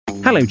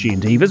Hello,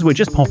 G&Divas. We're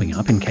just popping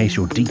up in case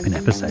you're deep in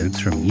episodes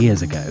from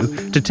years ago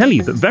to tell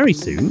you that very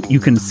soon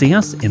you can see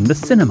us in the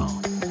cinema.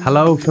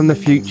 Hello from the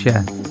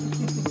future.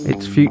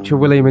 It's future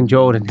William and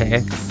Jordan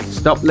here.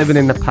 Stop living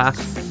in the past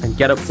and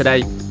get up to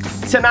date.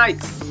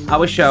 Tonight,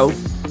 our show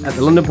at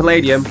the London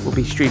Palladium will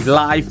be streamed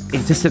live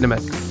into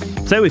cinemas.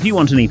 So if you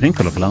want an evening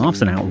full of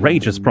laughs and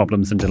outrageous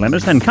problems and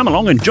dilemmas, then come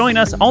along and join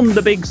us on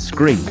the big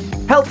screen.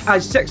 Help I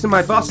Sex and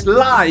My Boss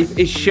Live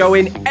is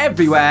showing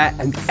everywhere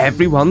and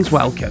everyone's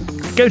welcome.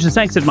 Go to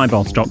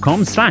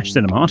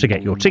sexedmyboss.com/cinema to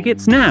get your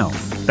tickets now.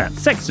 That's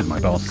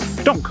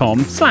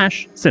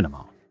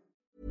sexedmyboss.com/cinema.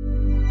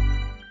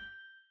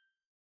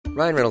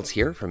 Ryan Reynolds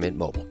here from Mint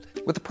Mobile.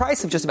 With the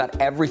price of just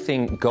about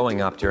everything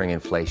going up during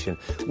inflation,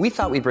 we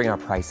thought we'd bring our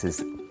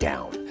prices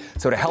down.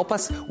 So to help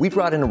us, we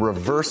brought in a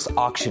reverse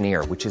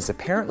auctioneer, which is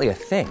apparently a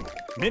thing.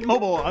 Mint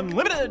Mobile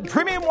Unlimited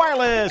Premium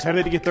Wireless. How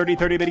to get 30,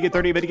 30, bit to get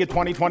 30, bit to get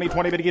 20, 20,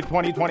 20, bit to get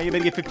 20, 20, bit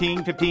to get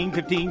 15, 15,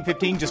 15,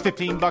 15, just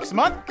 $15 a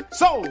month?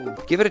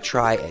 Sold! Give it a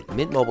try at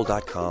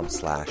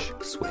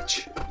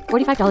mintmobile.com/switch.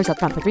 $45 up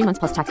front for 3 months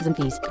plus taxes and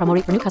fees. Promo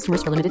rate for new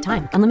customers for limited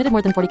time. Unlimited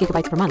more than 40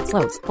 gigabytes per month.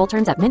 Slows full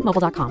terms at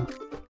mintmobile.com.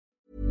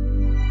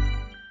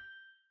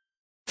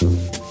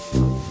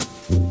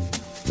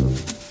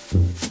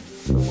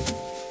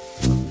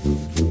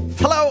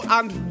 Hello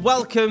and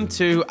welcome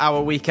to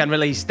our weekend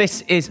release.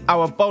 This is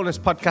our bonus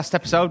podcast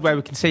episode where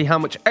we can see how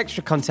much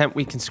extra content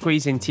we can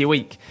squeeze into your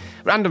week.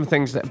 Random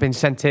things that have been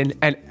sent in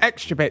and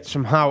extra bits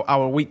from how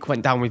our week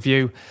went down with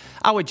you,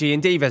 our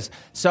G&Divas.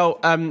 So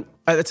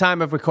at the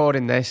time of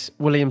recording this,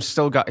 William's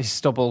still got his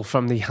stubble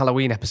from the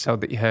Halloween episode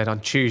that you heard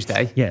on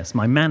Tuesday. Yes,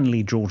 my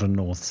manly Jordan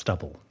North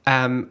stubble.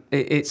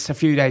 It's a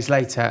few days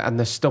later and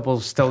the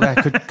stubble's still there.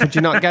 Could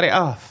you not get it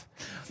off?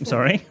 I'm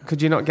sorry?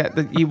 Could you not get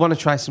you want to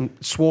try some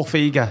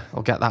Swarfiga?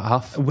 I'll get that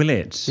off. Will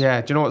it?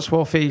 Yeah, do you know what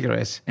Swarfiga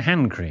is?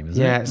 Hand cream,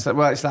 isn't Yeah, it?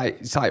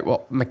 it's like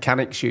what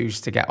mechanics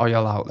use to get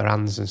oil out their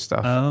hands and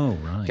stuff. Oh,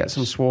 right. Get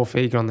some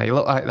Swarfiga on there. You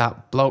look like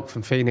that bloke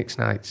from Phoenix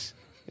Nights,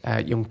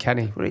 young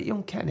Kenny. Were it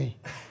young Kenny?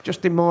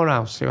 Justin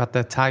Morehouse, who had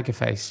the tiger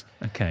face.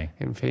 Okay.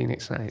 In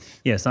Phoenix Nights.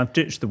 Yes, I've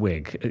ditched the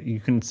wig. You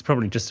can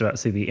probably just about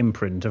see the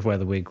imprint of where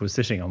the wig was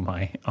sitting on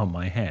my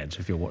head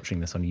if you're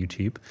watching this on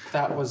YouTube.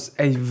 That was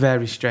a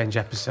very strange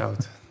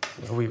episode.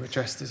 We were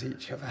dressed as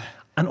each other.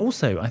 And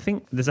also, I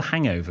think there's a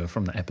hangover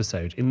from that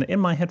episode. In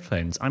my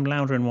headphones, I'm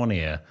louder in one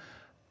ear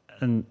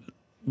and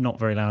not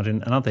very loud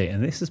in another ear.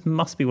 And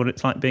must be what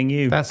it's like being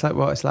you. That's like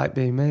what it's like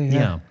being me.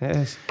 Yeah. It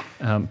is.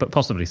 But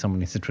possibly someone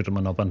needs to twiddle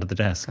my knob under the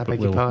desk. I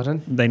beg your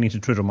pardon? They need to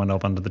twiddle my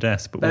knob under the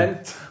desk. But Ben?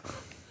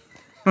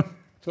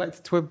 Would you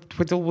like to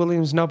twiddle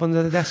William's knob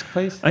under the desk,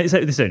 please? This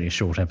is only a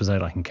short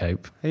episode. I can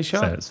cope. Are you sure?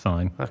 So it's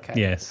fine. Okay.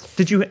 Yes.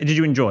 Did you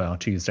enjoy our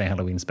Tuesday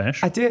Halloween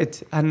special? I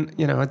did. And,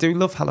 I do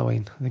love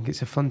Halloween. I think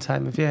it's a fun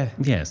time of year.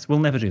 Yes. We'll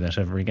never do that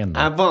ever again, though.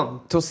 I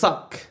want to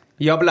suck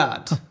your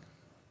blood.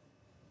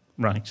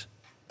 Right.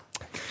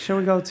 Shall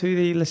we go to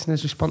the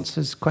listeners'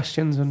 responses,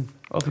 questions and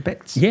other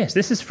bits? Yes,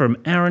 this is from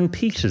Aaron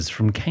Peters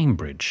from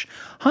Cambridge.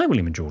 Hi,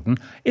 William and Jordan.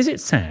 Is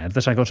it sad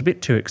that I got a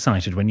bit too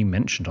excited when you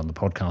mentioned on the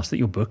podcast that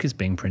your book is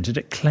being printed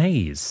at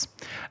Clay's?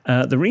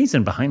 The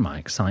reason behind my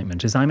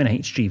excitement is I'm an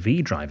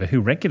HGV driver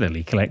who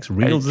regularly collects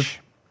reels of...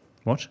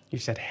 What? You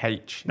said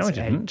H. No, I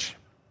didn't.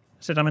 I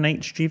said I'm an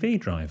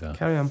HGV driver.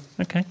 Carry on.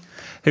 Okay.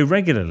 Who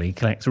regularly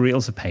collects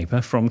reels of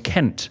paper from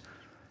Kent,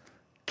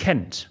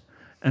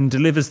 and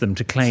delivers them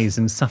to Clay's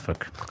in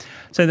Suffolk.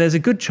 So there's a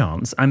good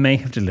chance I may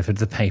have delivered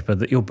the paper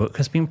that your book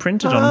has been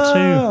printed on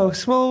too. Oh,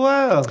 small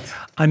world.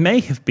 I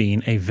may have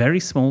been a very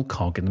small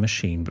cog in the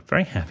machine, but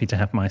very happy to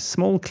have my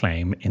small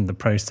claim in the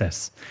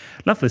process.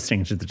 Love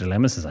listening to the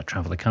dilemmas as I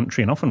travel the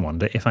country and often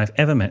wonder if I've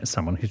ever met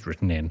someone who's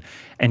written in.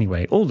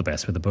 Anyway, all the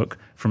best with the book.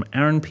 From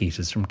Aaron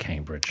Peters from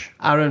Cambridge.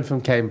 Aaron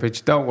from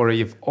Cambridge, don't worry,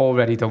 you've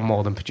already done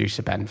more than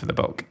producer Ben for the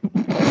book.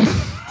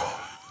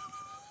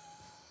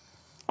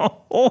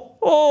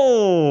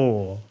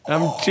 Oh.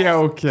 I'm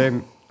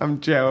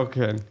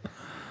joking.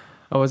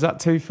 Oh, was that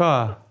too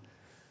far?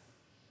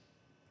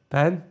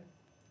 Ben?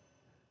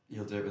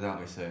 You'll do it without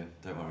me soon,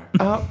 don't worry.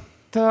 Oh,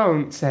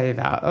 don't say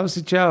that. That was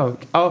a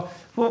joke. Oh,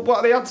 well, what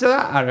are the odds of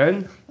that,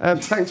 Aaron?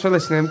 Thanks for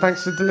listening.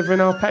 Thanks for delivering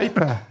our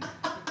paper.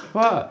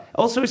 What?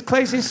 Also, is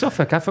Clay's in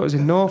Suffolk? I thought it was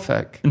in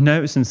Norfolk.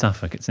 No, it's in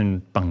Suffolk. It's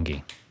in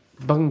Bungay.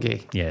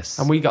 Yes.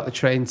 And we got the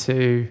train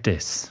to...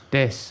 Dis.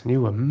 And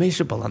you were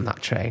miserable on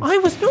that train. I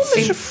was not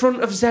miserable. In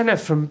front of Zenna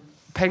from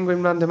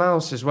Penguin Random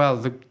House as well.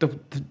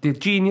 The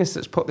genius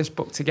that's put this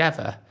book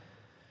together.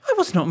 I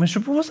was not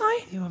miserable, was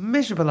I? You were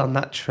miserable on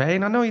that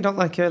train. I know you don't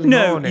like early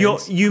mornings. No,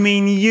 you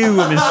mean you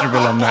were miserable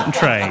on that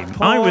train.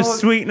 I was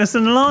sweetness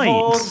and light.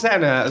 Paul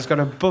Zenna has gone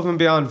above and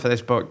beyond for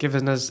this book,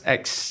 giving us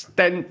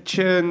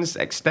extensions,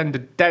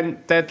 extended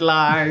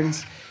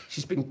deadlines.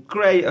 She's been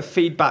great. Her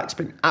feedback's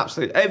been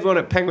absolutely... Everyone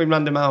at Penguin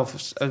Random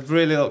House have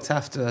really looked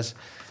after us.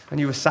 And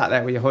you were sat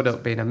there with your hood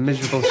up being a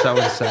miserable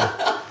so-and-so.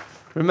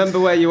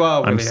 Remember where you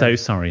are, William. I'm so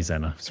sorry,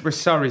 Zenna. We're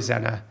sorry,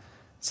 Zenna.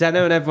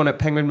 Zenna and everyone at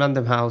Penguin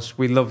Random House,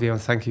 we love you and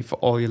thank you for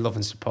all your love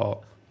and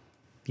support.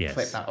 Yes.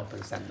 Clip that up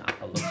and send that.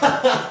 I love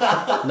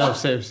that. No,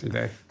 seriously,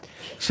 though.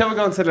 Shall we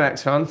go on to the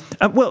next one?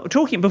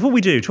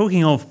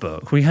 Talking of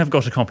book, we have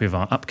got a copy of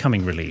our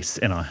upcoming release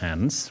in our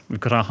hands. We've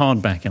got our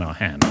hardback in our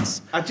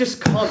hands. I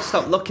just can't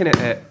stop looking at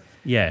it.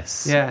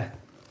 Yes. Yeah.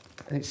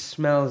 It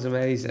smells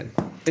amazing.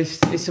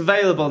 It's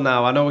available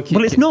now. I know we keep...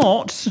 Well, it's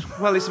not.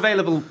 Well, it's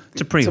available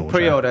to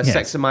pre-order. Yes.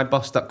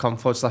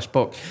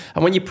 sexandmyboss.com/book.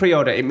 And when you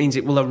pre-order, it means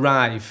it will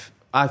arrive.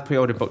 I've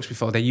pre-ordered books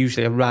before. They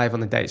usually arrive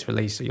on the day it's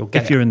released, so you'll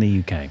get it. If you're in the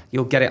UK.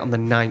 You'll get it on the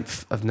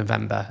 9th of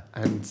November.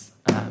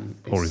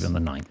 Or even the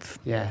 9th.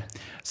 Yeah.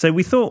 So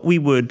we thought we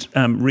would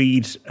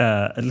read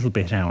a little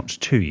bit out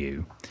to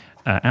you,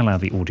 a la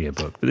the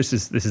audiobook. But this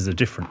is a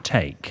different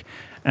take.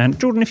 And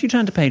Jordan, if you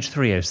turn to page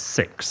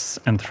 306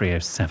 and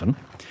 307,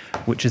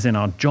 which is in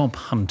our job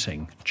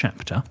hunting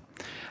chapter,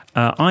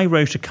 I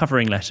wrote a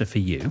covering letter for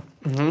you,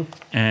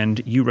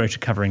 and you wrote a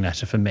covering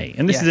letter for me.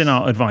 And this is in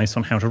our advice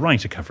on how to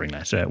write a covering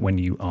letter when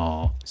you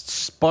are...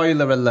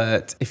 Spoiler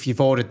alert, if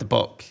you've ordered the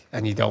book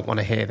and you don't want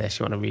to hear this,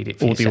 you want to read it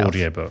for yourself. Or the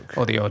audiobook.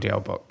 Or the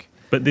audiobook.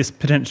 But this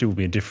potentially will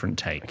be a different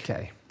take.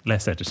 Okay.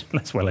 Less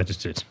well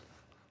edited.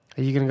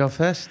 Are you going to go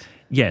first?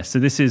 Yes, so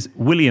this is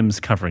William's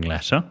covering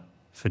letter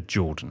for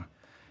Jordan.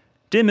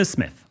 Dear Ms.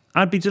 Smith,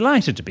 I'd be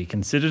delighted to be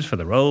considered for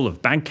the role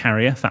of bag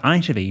carrier for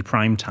ITV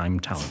Primetime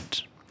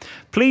Talent.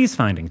 Please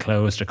find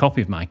enclosed a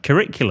copy of my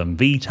curriculum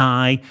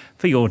vitae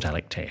for your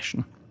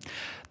delectation.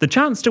 The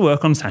chance to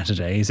work on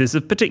Saturdays is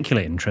of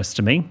particular interest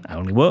to me. I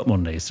only work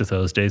Mondays to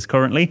Thursdays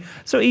currently,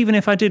 so even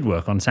if I did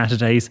work on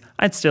Saturdays,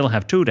 I'd still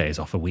have 2 days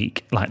off a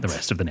week, like the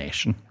rest of the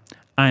nation.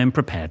 I am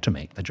prepared to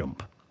make the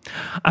jump.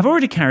 I've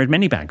already carried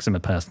many bags in my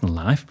personal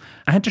life.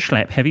 I had to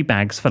schlep heavy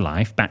bags for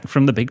life back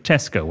from the big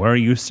Tesco where I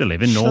used to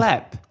live in North...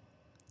 Schlep?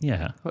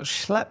 Yeah. What's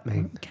schlep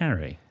mean?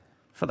 Carry.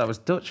 I thought that was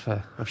Dutch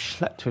for I've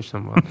slept with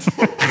someone.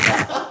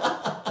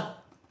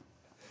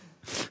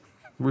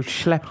 We've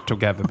slept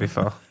together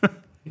before.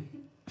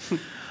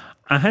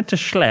 I had to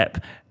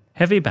schlep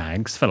heavy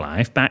bags for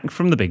life back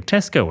from the big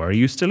Tesco where I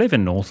used to live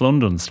in North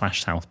London /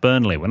 South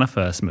Burnley when I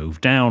first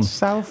moved down.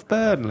 South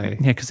Burnley?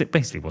 Yeah, because it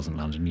basically wasn't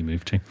London you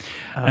moved to.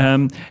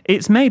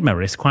 It's made my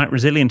wrist quite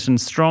resilient and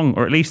strong,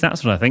 or at least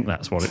that's what I think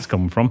that's what it's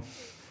come from.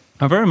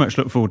 I very much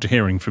look forward to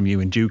hearing from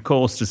you in due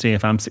course to see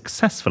if I'm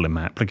successful in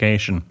my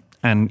application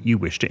and you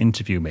wish to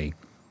interview me.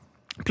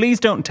 Please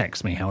don't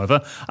text me,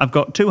 however. I've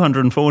got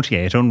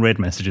 248 unread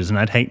messages and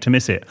I'd hate to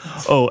miss it.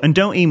 Oh, and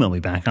don't email me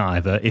back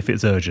either if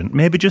it's urgent.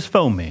 Maybe just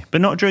phone me, but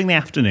not during the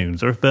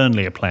afternoons or if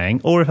Burnley are playing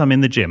or if I'm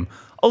in the gym.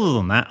 Other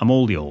than that, I'm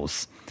all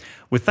yours.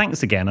 With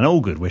thanks again and all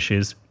good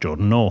wishes,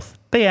 Jordan North.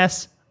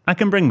 P.S. I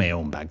can bring my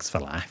own bags for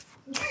life.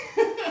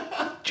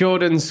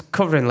 Jordan's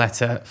covering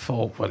letter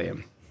for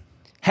William.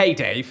 Hey,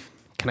 Dave.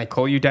 Can I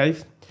call you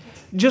Dave?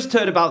 Just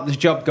heard about the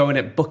job going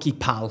at Bucky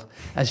Pal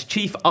as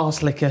chief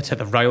arse-licker to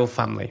the royal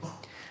family.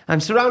 I'm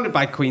surrounded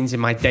by queens in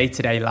my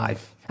day-to-day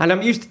life, and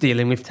I'm used to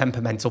dealing with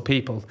temperamental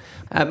people.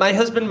 My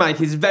husband Mike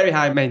is very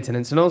high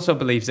maintenance and also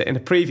believes that in a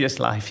previous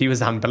life he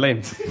was Anne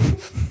Boleyn.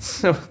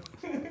 So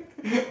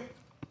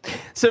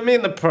me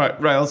and the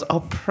royals are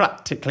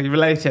practically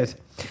related.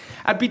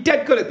 I'd be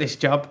dead good at this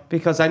job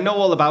because I know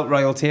all about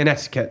royalty and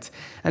etiquette,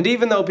 and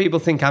even though people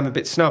think I'm a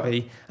bit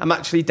snobby, I'm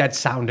actually dead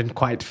sound and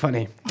quite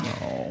funny.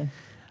 Aww.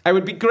 I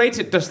would be great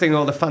at dusting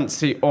all the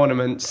fancy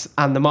ornaments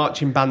and the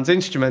marching band's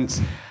instruments,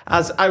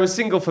 as I was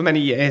single for many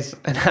years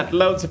and had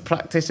loads of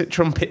practice at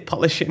trumpet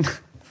polishing.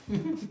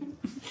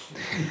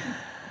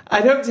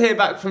 I'd hope to hear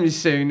back from you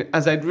soon,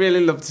 as I'd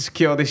really love to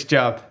secure this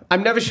job.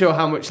 I'm never sure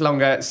how much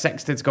longer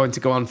Sexted's going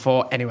to go on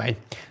for anyway.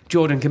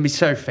 Jordan can be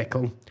so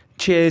fickle.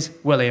 Cheers,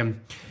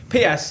 William.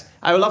 P.S.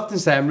 I will often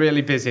say I'm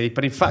really busy,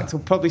 but in fact I'll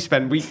probably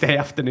spend weekday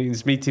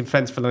afternoons meeting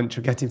friends for lunch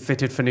or getting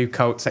fitted for new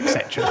coats,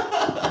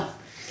 etc.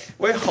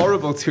 We're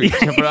horrible to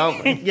each other,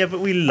 aren't we? Yeah, but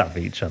we love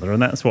each other, and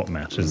that's what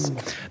matters.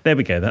 There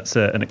we go. That's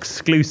an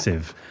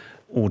exclusive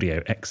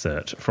audio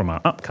excerpt from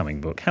our upcoming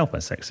book, Help I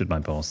Sexted My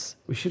Boss.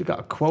 We should have got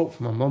a quote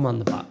from my mum on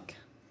the back.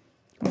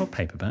 Or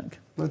paperback.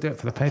 We'll do it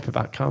for the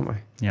paperback, can't we?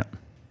 Yeah.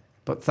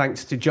 But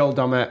thanks to Joel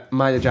Dommer,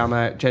 Maya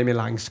Jammer, Jamie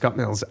Lang, Scott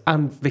Mills,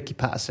 and Vicky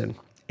Patterson.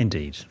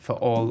 Indeed. For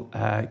all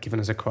giving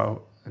us a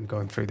quote and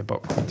going through the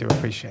book. We do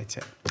appreciate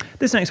it.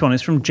 This next one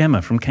is from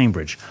Gemma from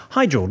Cambridge.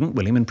 Hi, Jordan,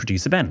 William and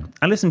producer Ben.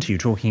 I listened to you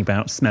talking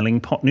about smelling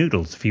pot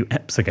noodles a few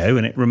eps ago,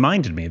 and it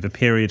reminded me of a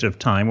period of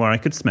time where I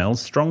could smell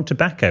strong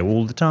tobacco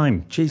all the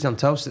time. Cheese on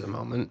toast at the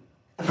moment.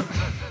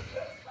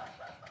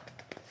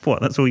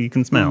 What, that's all you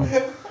can smell?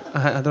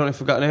 I don't know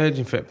if I've got an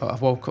urging for it, but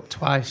I've woke up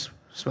twice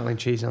smelling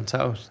cheese on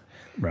toast.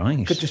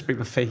 Right. Could just be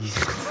my feet.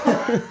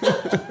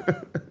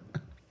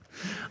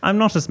 I'm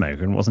not a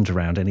smoker and wasn't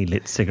around any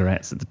lit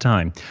cigarettes at the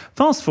time.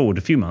 Fast forward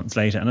a few months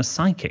later and a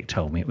psychic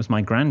told me it was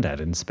my granddad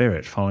in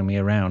spirit following me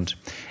around.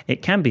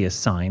 It can be a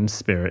sign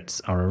spirits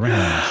are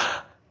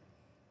around.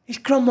 It's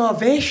Grandma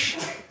Vish.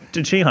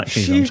 Did she like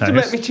cheese on toast? She used to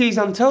make me cheese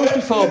on toast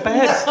before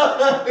bed.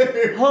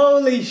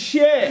 Holy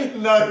shit.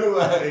 No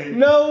way.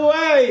 No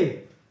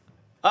way.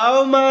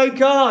 Oh my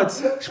God.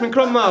 It's my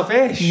Grandma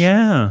Vish.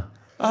 Yeah.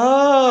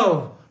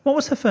 Oh. What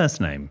was her first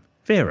name?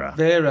 Vera.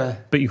 Vera.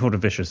 But you called her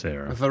Vicious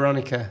Vera.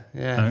 Veronica.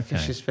 Yeah. Okay.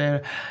 Vicious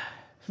Vera.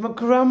 It's my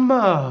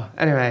grandma.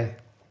 Anyway.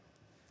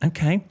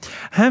 Okay.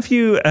 Have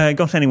you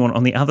got anyone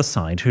on the other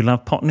side who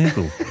love pot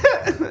noodle?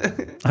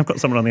 I've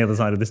got someone on the other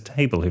side of this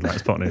table who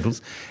likes pot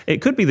noodles.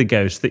 It could be the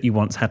ghost that you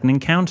once had an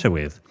encounter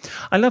with.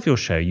 I love your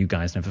show. You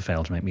guys never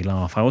fail to make me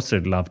laugh. I also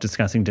love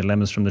discussing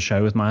dilemmas from the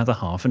show with my other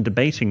half and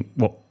debating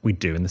what we'd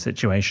do in the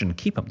situation.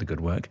 Keep up the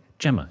good work.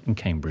 Gemma in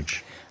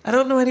Cambridge. I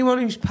don't know anyone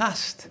who's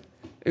passed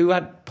who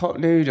had pot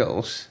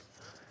noodles.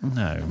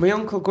 No. My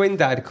Uncle Gwyn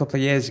died a couple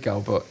of years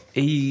ago, but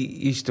he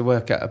used to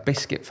work at a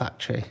biscuit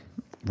factory.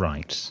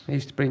 Right. He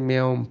used to bring me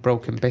home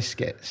broken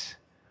biscuits.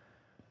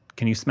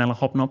 Can you smell a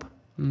hobnob?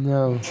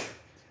 No.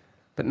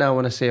 But now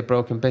when I see a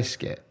broken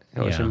biscuit, it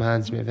always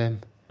reminds me of him.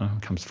 Oh,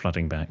 it comes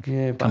flooding back.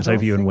 Yeah, but comes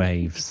over you in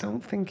waves. I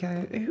don't think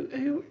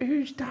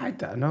who's died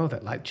that I know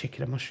that like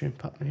chicken and mushroom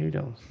pot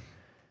noodles.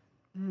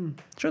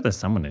 Sure, there's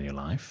someone in your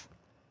life.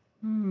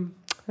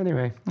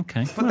 Anyway.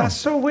 Okay. But that's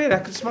so weird. I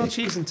could smell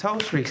cheese and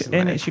toast recently.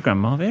 And it's your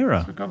Grandma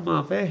Vera. My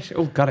grandma fish.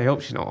 Oh God, I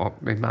hope she's not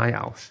up in my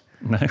house.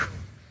 No.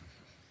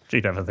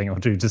 She'd have a thing or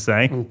two to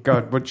say. Oh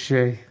God, would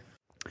she?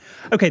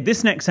 Okay,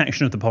 this next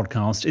section of the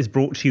podcast is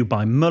brought to you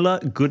by Muller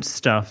Good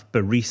Stuff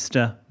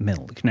Barista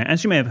Milk. Now,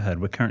 as you may have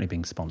heard, we're currently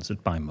being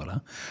sponsored by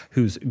Muller,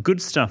 whose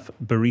Good Stuff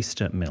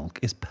Barista Milk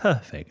is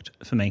perfect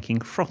for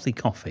making frothy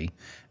coffee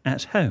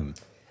at home.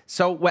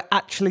 So we're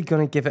actually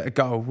going to give it a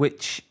go,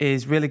 which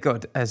is really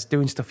good, as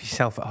doing stuff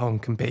yourself at home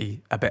can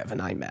be a bit of a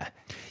nightmare.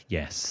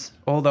 Yes.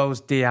 All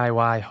those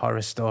DIY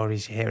horror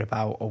stories you hear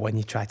about, or when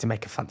you try to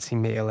make a fancy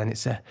meal and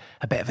it's a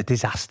bit of a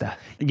disaster.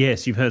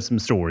 Yes, you've heard some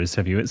stories,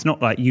 have you? It's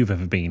not like you've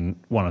ever been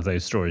one of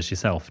those stories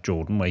yourself,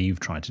 Jordan, where you've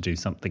tried to do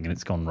something and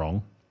it's gone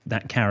wrong.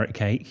 That carrot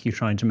cake you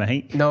tried to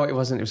make? No, it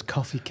wasn't. It was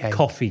coffee cake.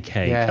 Coffee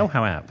cake. Yeah. Oh,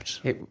 how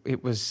apt.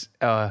 It was.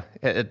 I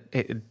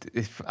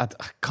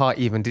can't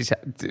even.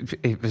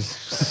 It was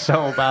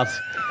so bad.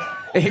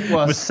 It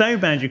was so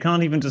bad you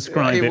can't even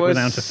describe it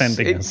without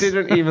offending us. It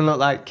didn't even look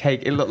like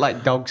cake. It looked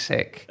like dog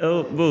sick.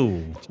 Oh, whoa.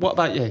 What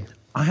about you?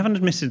 I haven't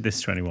admitted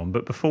this to anyone,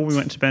 but before we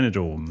went to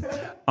Benidorm,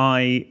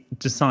 I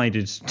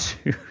decided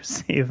to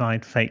see if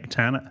I'd fake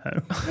tan at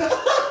home.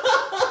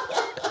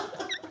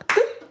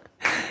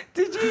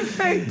 Did you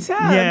fake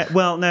tan? Yeah,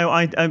 well, no,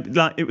 I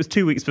like it was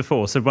 2 weeks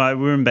before, so while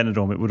we were in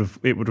Benidorm, it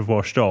would have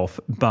washed off,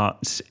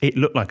 but it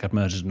looked like I'd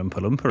murdered an Oompa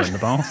Loompa in the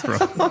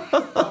bathroom.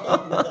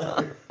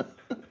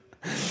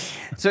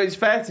 So it's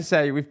fair to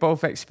say we've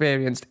both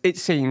experienced, it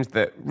seems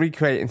that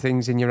recreating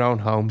things in your own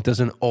home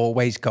doesn't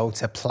always go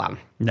to plan.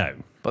 No.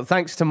 But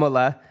thanks to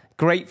Muller,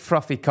 great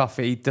frothy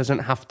coffee doesn't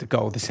have to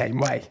go the same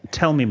way.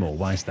 Tell me more,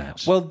 why is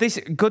that? Well, this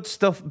Good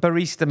Stuff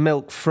barista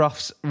milk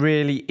froths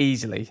really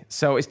easily.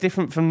 So it's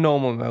different from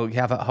normal milk you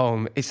have at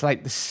home. It's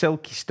like the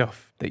silky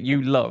stuff that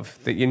you love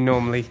that you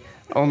normally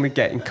only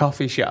get in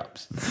coffee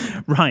shops.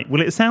 Right,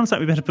 well, it sounds like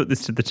we better put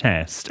this to the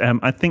test.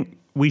 I think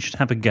we should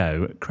have a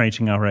go at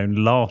creating our own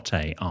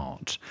latte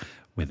art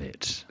with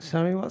it.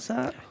 Sorry, what's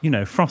that? You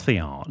know, frothy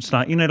art.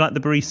 Like the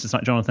baristas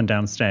like Jonathan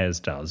downstairs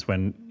does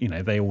when,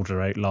 they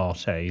order out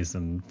lattes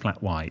and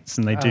flat whites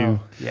and they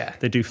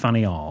do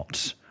funny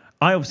art.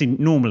 I obviously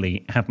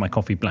normally have my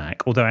coffee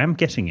black, although I am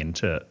getting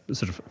into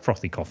sort of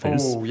frothy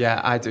coffees. Oh, yeah,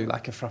 I do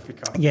like a frothy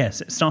coffee. Yes,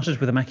 it started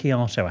with a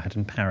macchiato I had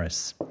in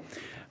Paris,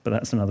 but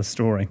that's another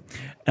story.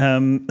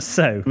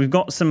 So we've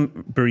got some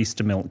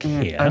barista milk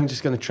here. I'm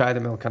just going to try the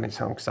milk on its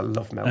own because I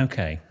love milk.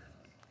 Okay,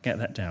 get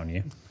that down,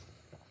 you.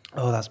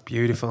 Oh, that's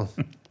beautiful.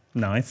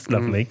 Nice,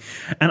 lovely.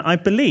 And I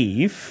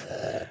believe...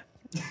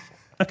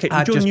 Okay,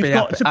 Jordan, you've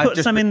got to put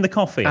some in the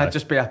coffee. I'd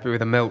just be happy with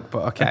the milk,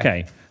 but okay.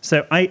 Okay,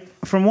 so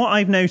from what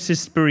I've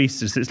noticed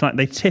baristas, it's like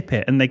they tip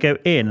it and they go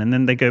in and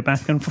then they go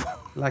back and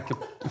forward.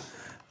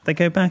 They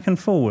go back and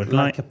forward.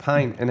 Like a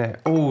pint, innit?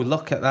 Oh,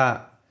 look at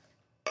that.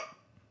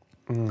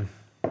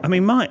 I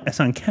mean, it's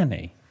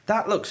uncanny.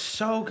 That looks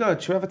so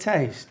good. Should we have a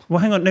taste? Well,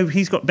 hang on. No,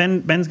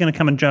 Ben's going to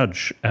come and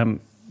judge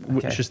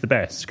which is the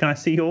best. Can I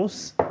see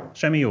yours?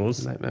 Show me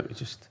yours. Let me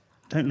just...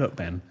 Don't look,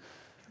 Ben.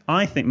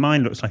 I think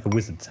mine looks like a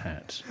wizard's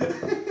hat.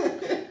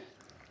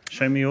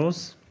 Show me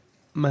yours.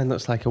 Mine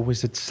looks like a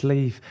wizard's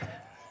sleeve.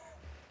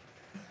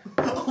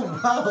 Oh,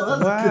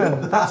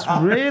 wow, That's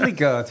really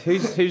good.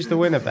 Who's the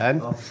winner,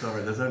 Ben? Oh,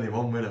 sorry, there's only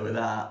one winner with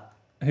that.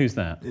 Who's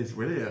that? It's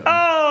William.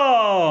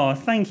 Oh,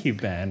 thank you,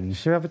 Ben.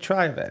 Should we have a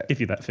try of it? Give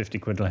you that 50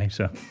 quid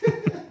later.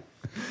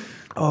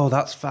 Oh,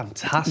 that's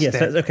fantastic.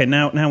 Yes, okay,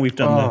 now we've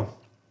done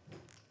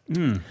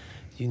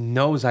You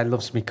knows I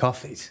loves me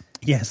coffees.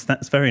 Yes,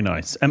 that's very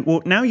nice.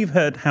 Well, now you've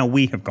heard how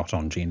we have got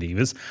on,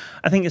 G&Divas,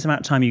 I think it's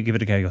about time you give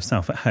it a go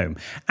yourself at home.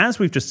 As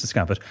we've just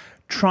discovered,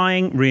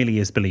 trying really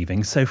is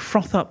believing, so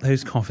froth up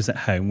those coffees at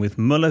home with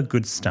Muller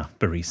Good Stuff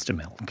Barista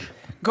Milk.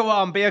 Go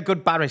on, be a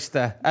good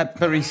barista.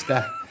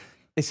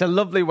 It's a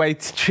lovely way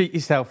to treat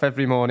yourself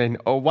every morning,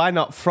 or why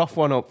not froth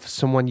one up for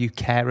someone you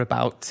care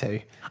about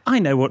too? I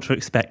know what to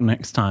expect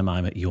next time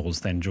I'm at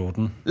yours then,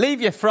 Jordan.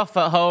 Leave your froth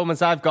at home,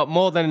 as I've got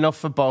more than enough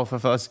for both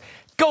of us.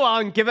 Go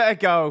on, give it a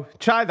go.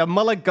 Try the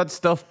Muller Good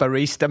Stuff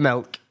Barista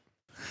Milk.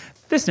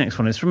 This next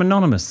one is from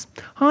Anonymous.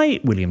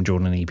 Hi, William,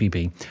 Jordan and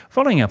EPP.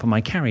 Following up on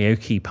my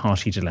karaoke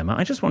party dilemma,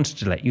 I just wanted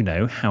to let you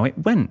know how it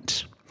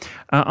went.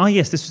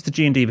 Yes, this was the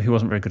G&Diva who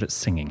wasn't very good at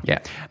singing. Yeah.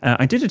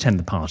 I did attend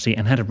the party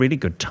and had a really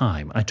good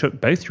time. I took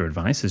both your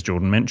advice, as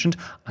Jordan mentioned.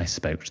 I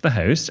spoke to the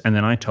host, and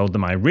then I told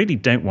them I really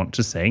don't want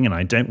to sing and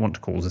I don't want to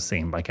cause a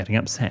scene by getting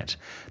upset.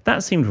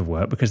 That seemed to have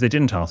worked because they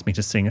didn't ask me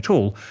to sing at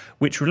all,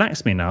 which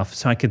relaxed me enough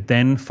so I could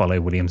then follow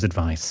William's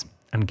advice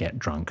and get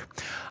drunk.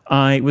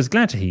 I was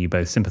glad to hear you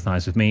both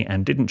sympathise with me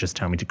and didn't just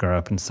tell me to grow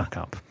up and suck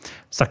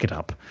it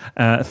up.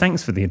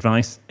 Thanks for the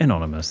advice,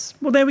 Anonymous.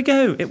 Well, there we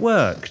go. It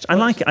worked. I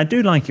like it. I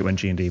do like it when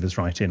G&Divas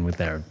write in with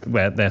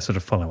their sort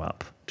of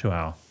follow-up to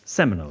our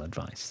seminal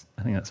advice.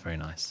 I think that's very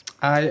nice.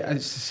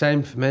 It's the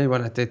same for me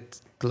when I did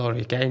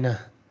Gloria Gaynor.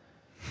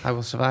 I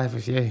Will Survive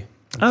With You.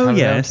 Oh,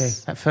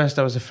 yes. At first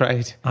I was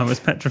afraid. I was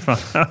petrified.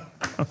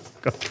 Oh,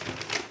 God.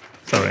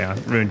 Sorry, I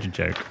ruined your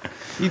joke.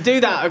 You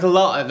do that a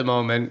lot at the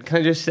moment, can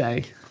I just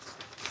say?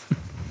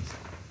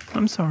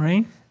 I'm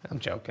sorry. I'm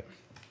joking.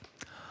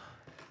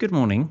 Good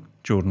morning,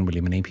 Jordan,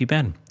 William and EP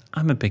Ben.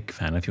 I'm a big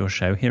fan of your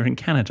show here in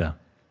Canada.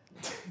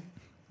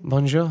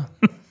 Bonjour.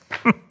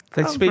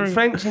 They speak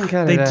French in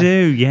Canada. They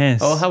do, yes.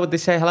 Oh, how would they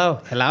say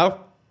hello? Hello?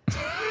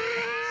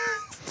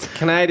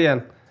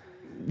 Canadian.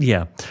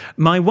 Yeah.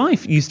 My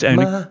wife used to own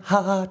My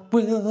heart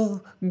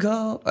will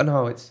go... Oh,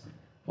 no, it's...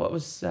 What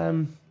was...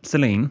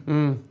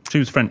 Celine. She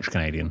was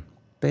French-Canadian.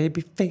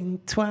 Baby,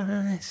 think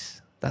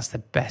twice. That's the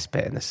best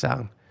bit in the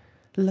song.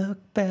 Look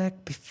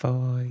back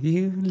before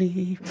you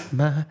leave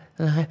my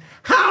life.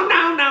 Oh,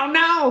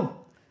 no.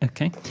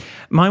 Okay.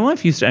 My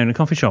wife used to own a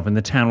coffee shop in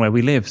the town where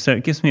we live, so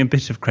it gives me a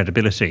bit of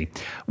credibility.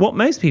 What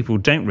most people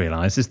don't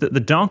realise is that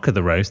the darker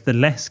the roast, the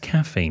less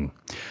caffeine.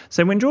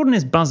 So when Jordan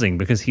is buzzing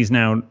because he's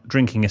now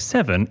drinking a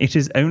 7, it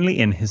is only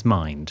in his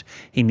mind.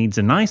 He needs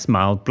a nice,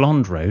 mild,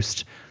 blonde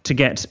roast to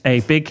get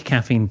a big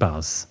caffeine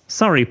buzz.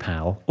 Sorry,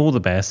 pal. All the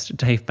best,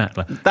 Dave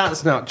Battler.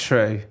 That's not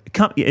true.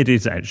 It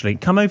is, actually.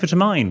 Come over to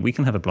mine. We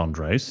can have a blonde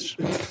roast.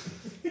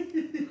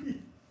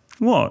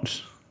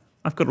 What?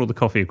 I've got all the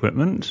coffee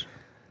equipment.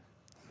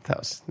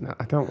 No,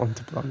 I don't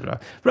want a blonde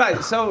roast.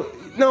 Right, so,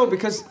 no,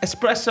 because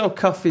espresso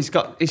coffee's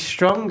is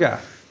stronger.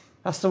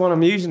 That's the one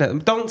I'm using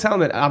it. Don't tell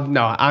me.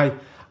 I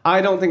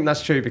don't think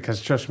that's true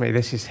because, trust me,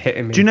 this is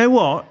hitting me. Do you know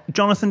what?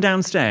 Jonathan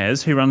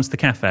downstairs, who runs the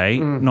cafe,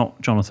 not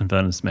Jonathan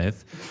Vernon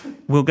Smith,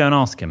 we'll go and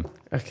ask him.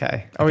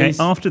 Okay. Okay.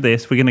 After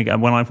this, we're going to go,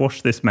 when I've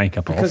washed this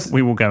makeup off,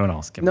 we will go and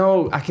ask him.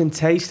 No, I can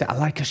taste it. I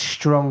like a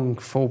strong,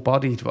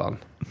 full-bodied one.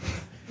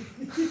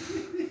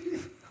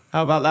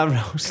 How about that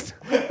roast?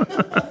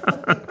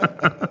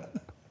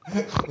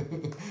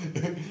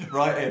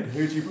 Right in.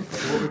 Who do you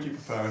prefer? What would you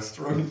prefer? A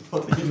strong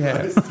body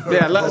roast?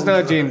 Yeah, let us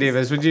know,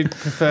 G&Divas. Would you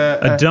prefer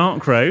a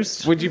dark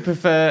roast? Would you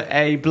prefer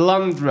a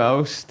blonde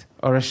roast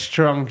or a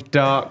strong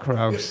dark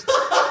roast?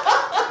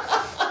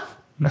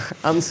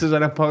 Answers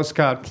on a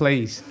postcard,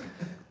 please.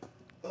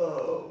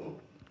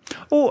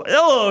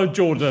 Oh,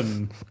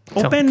 Jordan.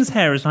 Or Ben's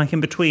hair is like in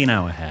between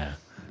our hair.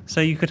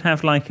 So you could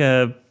have like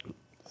a...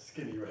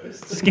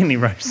 Skinny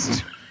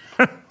roast.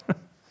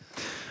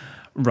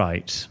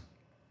 Right.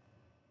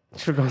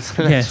 Should we go on to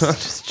the next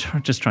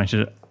one? Just trying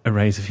to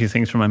erase a few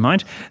things from my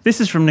mind. This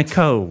is from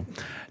Nicole.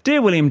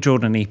 Dear William,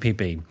 Jordan and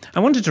EPB, I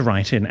wanted to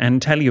write in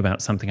and tell you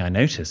about something I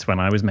noticed when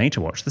I was made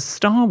to watch the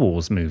Star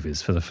Wars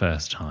movies for the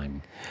first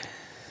time.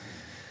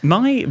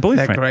 My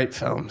boyfriend... They're great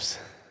films.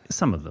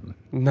 Some of them.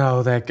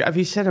 No, have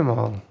you seen them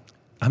all?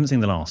 I haven't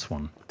seen the last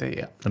one.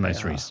 The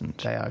most recent.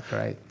 They are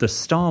great. The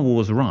Star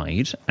Wars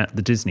ride at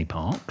the Disney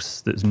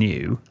parks that's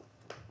new,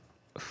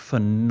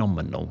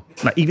 phenomenal.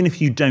 Like, even if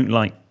you don't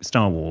like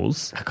Star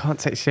Wars... I can't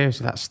take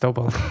seriously that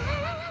Stubble.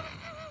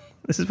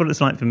 This is what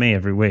it's like for me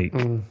every week.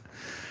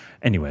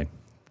 Anyway,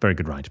 very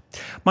good ride.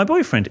 My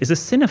boyfriend is a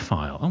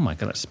cinephile. Oh my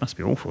God, that must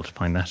be awful to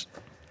find that.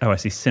 Oh, I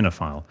see,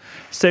 cinephile.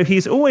 So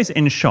he's always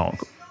in shock.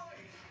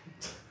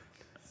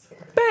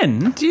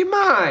 Ben? Do you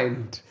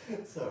mind?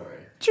 Sorry.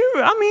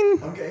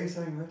 I'm getting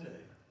something ready.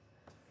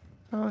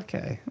 Oh,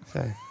 okay.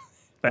 So.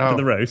 Back to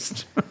the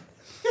roast.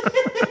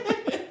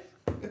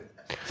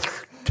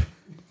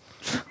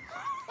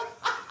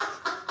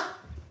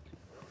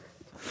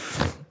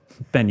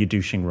 Ben, you're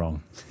douching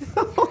wrong.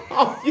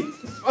 Oh, you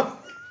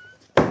fuck.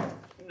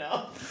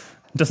 No.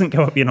 It doesn't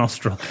go up your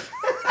nostril.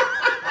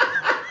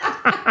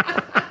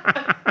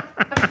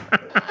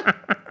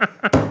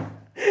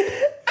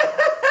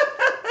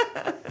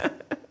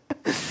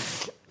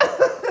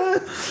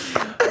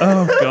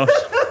 Oh, gosh.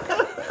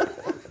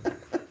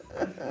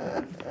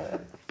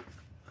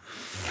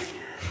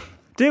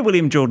 Dear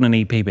William, Jordan and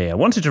EPB, I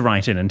wanted to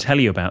write in and tell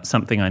you about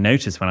something I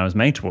noticed when I was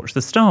made to watch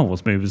the Star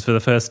Wars movies for the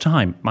first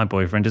time. My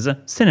boyfriend is a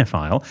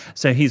cinephile,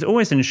 so he's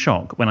always in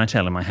shock when I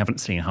tell him I haven't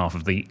seen half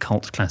of the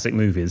cult classic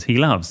movies he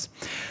loves.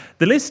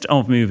 The list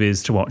of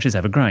movies to watch is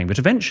ever growing, but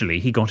eventually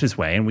he got his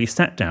way and we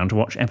sat down to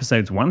watch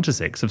episodes 1 to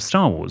 6 of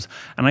Star Wars,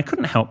 and I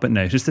couldn't help but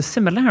notice the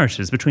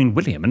similarities between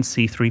William and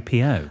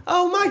C-3PO.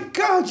 Oh my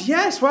God,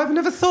 yes. Well, I've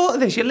never thought of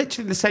this. You're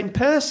literally the same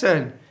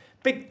person.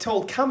 Big,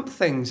 tall camp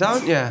things,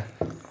 aren't you?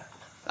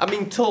 I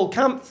mean, tall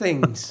camp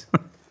things.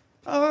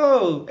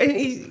 Oh,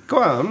 go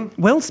on.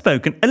 Well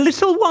spoken, a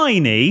little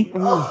whiny.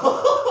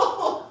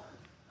 Oh,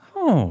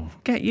 Oh,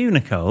 get you,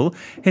 Nicole.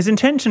 His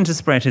intention to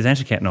spread his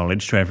etiquette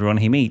knowledge to everyone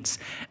he meets,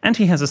 and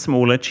he has a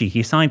smaller,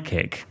 cheeky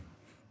sidekick,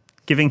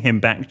 giving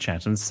him back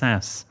chat and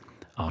sass.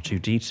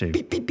 R2-D2.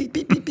 Beep, beep, beep,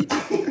 beep, beep, beep.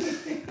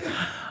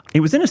 It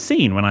was in a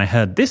scene when I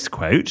heard this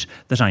quote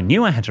that I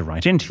knew I had to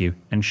write into you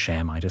and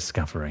share my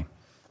discovery.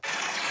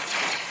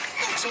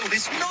 What's all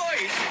this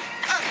noise?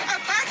 A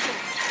battle!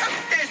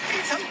 There's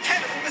been some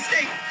terrible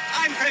mistake.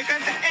 I'm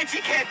programmed for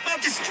etiquette,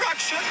 not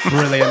destruction.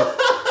 Brilliant.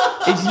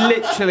 He's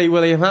literally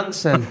William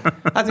Hanson.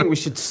 I think we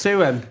should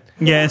sue him.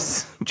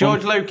 Yes.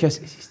 George Lucas,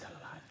 is he still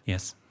alive?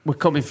 Yes. We're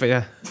coming for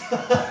you.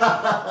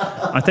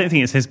 I don't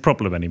think it's his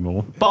problem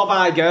anymore. Bob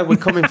Iger, we're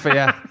coming for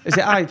you. Is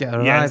it Iger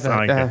or Yes, Iger?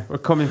 Iger. Yeah, we're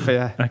coming for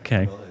you.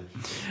 Okay.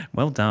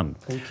 Well done.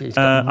 Thank you.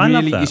 I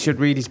love that. You should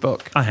read his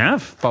book. I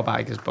have. Bob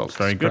Iger's book. It's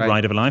very It's good. great.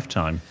 Ride of a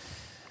Lifetime.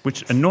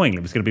 Which,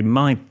 annoyingly, was going to be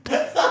my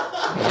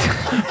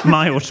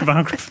my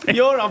autobiography.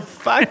 You're on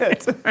fire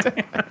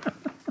today.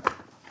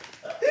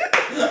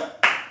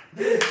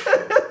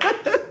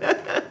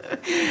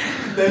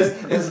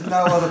 There's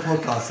no other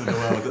podcast in the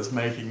world that's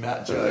making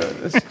that joke.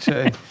 That's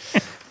true.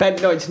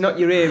 Ben, no, it's not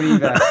your ear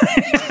either.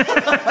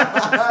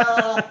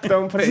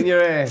 Don't put it in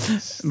your ear.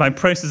 By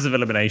process of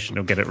elimination,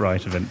 he'll get it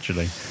right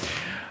eventually.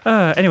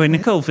 Anyway,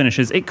 Nicole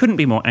finishes, it couldn't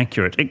be more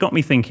accurate. It got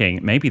me thinking,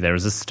 maybe there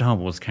is a Star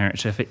Wars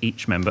character for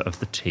each member of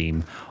the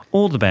team.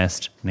 All the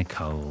best,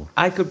 Nicole.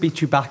 I could be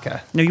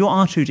Chewbacca. No, you're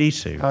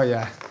R2-D2. Oh,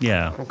 yeah.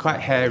 Yeah. I'm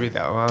quite hairy, though,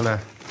 aren't I?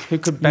 Who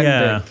could Ben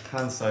Yeah.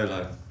 Han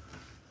Solo.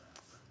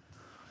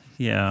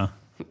 Yeah.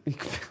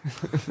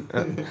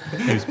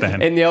 Who's Ben?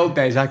 be? In the old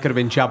days, I could have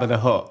been Jabba the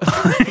Hutt.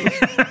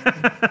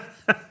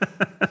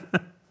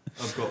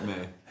 I've got me.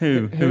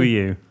 Who are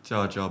you?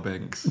 Jar Jar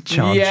Binks.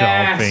 Jar Yes!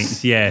 Jar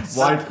Binks, yes.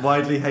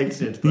 Widely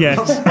hated. But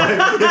Yes.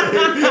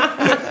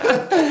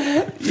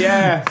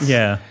 Yeah.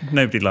 Yeah.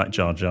 Nobody liked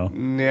Jar Jar.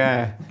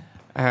 Yeah.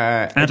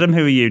 Adam,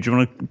 who are you? Do you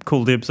want to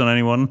call dibs on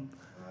anyone?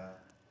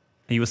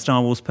 Are you a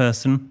Star Wars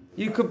person?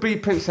 You could be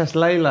Princess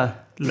Layla.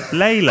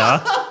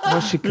 Layla?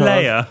 What's she called?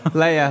 Leia.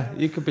 Leia.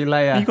 You could be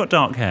Leia. You got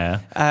dark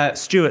hair.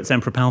 Stuart's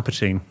Emperor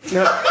Palpatine.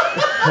 No.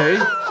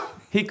 Who?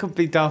 He could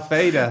be Darth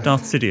Vader.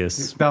 Darth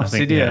Sidious. Darth I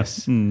think,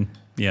 Sidious. Yeah.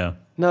 Yeah.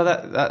 No,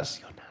 that's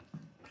your nan.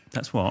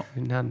 That's what?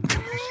 Your nan.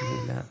 What's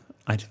your nan?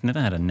 I've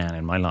never had a nan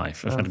in my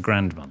life. I've had a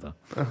grandmother.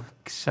 Oh,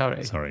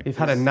 sorry. Sorry. You've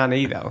had a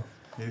nanny, though.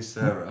 Who's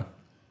Sarah?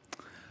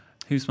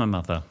 Who's my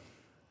mother?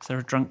 Is there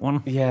a drunk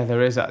one? Yeah,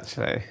 there is,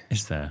 actually.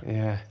 Is there?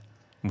 Yeah.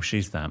 Well,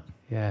 she's that.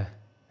 Yeah.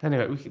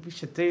 Anyway, we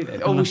should do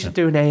this. Oh, we should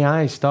do an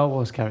AI Star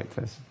Wars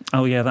characters.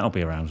 Oh, yeah, that'll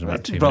be around in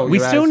about 2 Roll minutes. We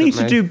your still eyes need at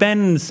to me. do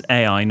Ben's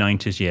AI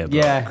 90s yearbook.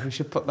 Yeah, we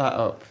should put that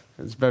up.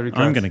 It's very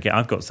good.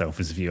 I've got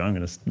selfies of you. I'm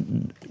going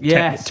to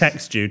Yes.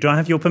 text you. Do I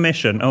have your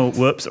permission? Oh,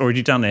 whoops,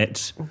 already done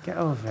it. Get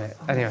over it.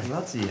 Anyway.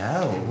 Bloody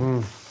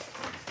hell.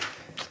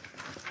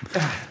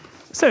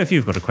 So if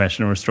you've got a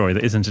question or a story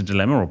that isn't a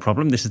dilemma or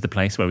problem, this is the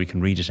place where we can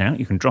read it out.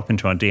 You can drop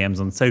into our DMs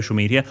on social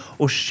media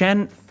or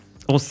send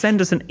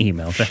us an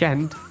email to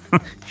Shend.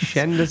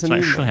 Shend us an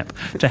like email.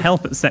 schlep, to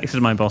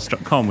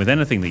help@sexedmyboss.com with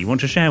anything that you want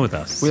to share with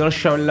us. We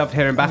also love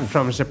hearing back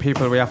from the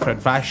people we offer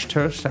advice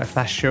to, so if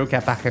that's you,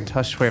 get back in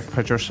touch with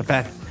producer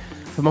Ben.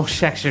 For more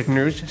sexed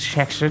news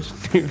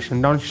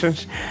and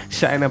nonsense,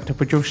 sign up to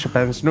producer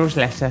Ben's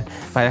newsletter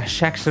via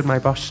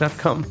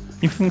sexedmyboss.com.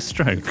 You're having a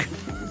stroke.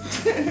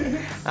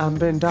 I'm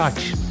Ben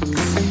Dodge.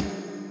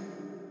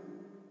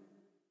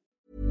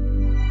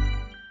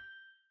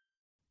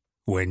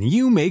 When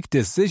you make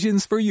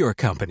decisions for your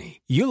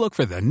company, you look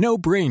for the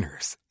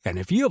no-brainers. And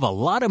if you have a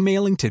lot of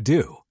mailing to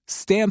do,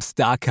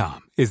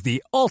 Stamps.com is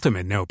the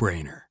ultimate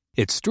no-brainer.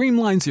 It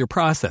streamlines your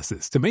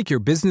processes to make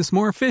your business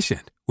more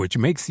efficient, which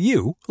makes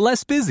you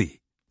less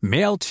busy.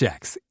 Mail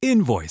checks,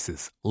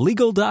 invoices,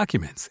 legal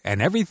documents,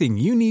 and everything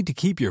you need to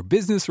keep your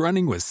business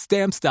running with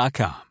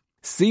Stamps.com.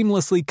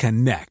 Seamlessly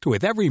connect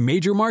with every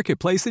major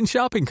marketplace and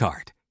shopping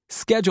cart.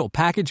 Schedule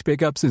package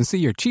pickups and see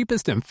your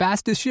cheapest and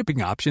fastest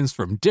shipping options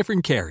from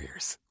different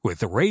carriers,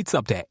 with rates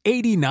up to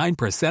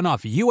 89%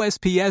 off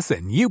USPS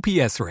and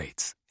UPS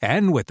rates.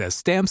 And with the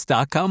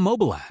Stamps.com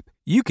mobile app,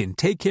 you can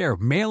take care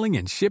of mailing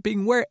and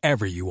shipping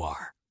wherever you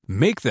are.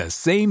 Make the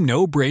same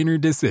no-brainer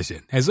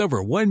decision as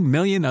over 1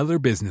 million other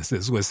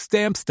businesses with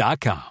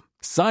Stamps.com.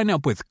 Sign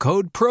up with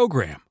code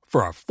PROGRAM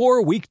for a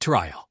 4-week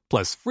trial,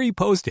 plus free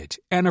postage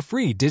and a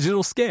free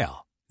digital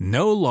scale.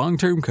 No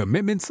long-term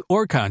commitments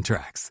or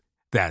contracts.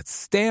 That's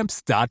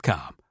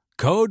Stamps.com.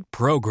 Code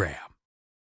PROGRAM.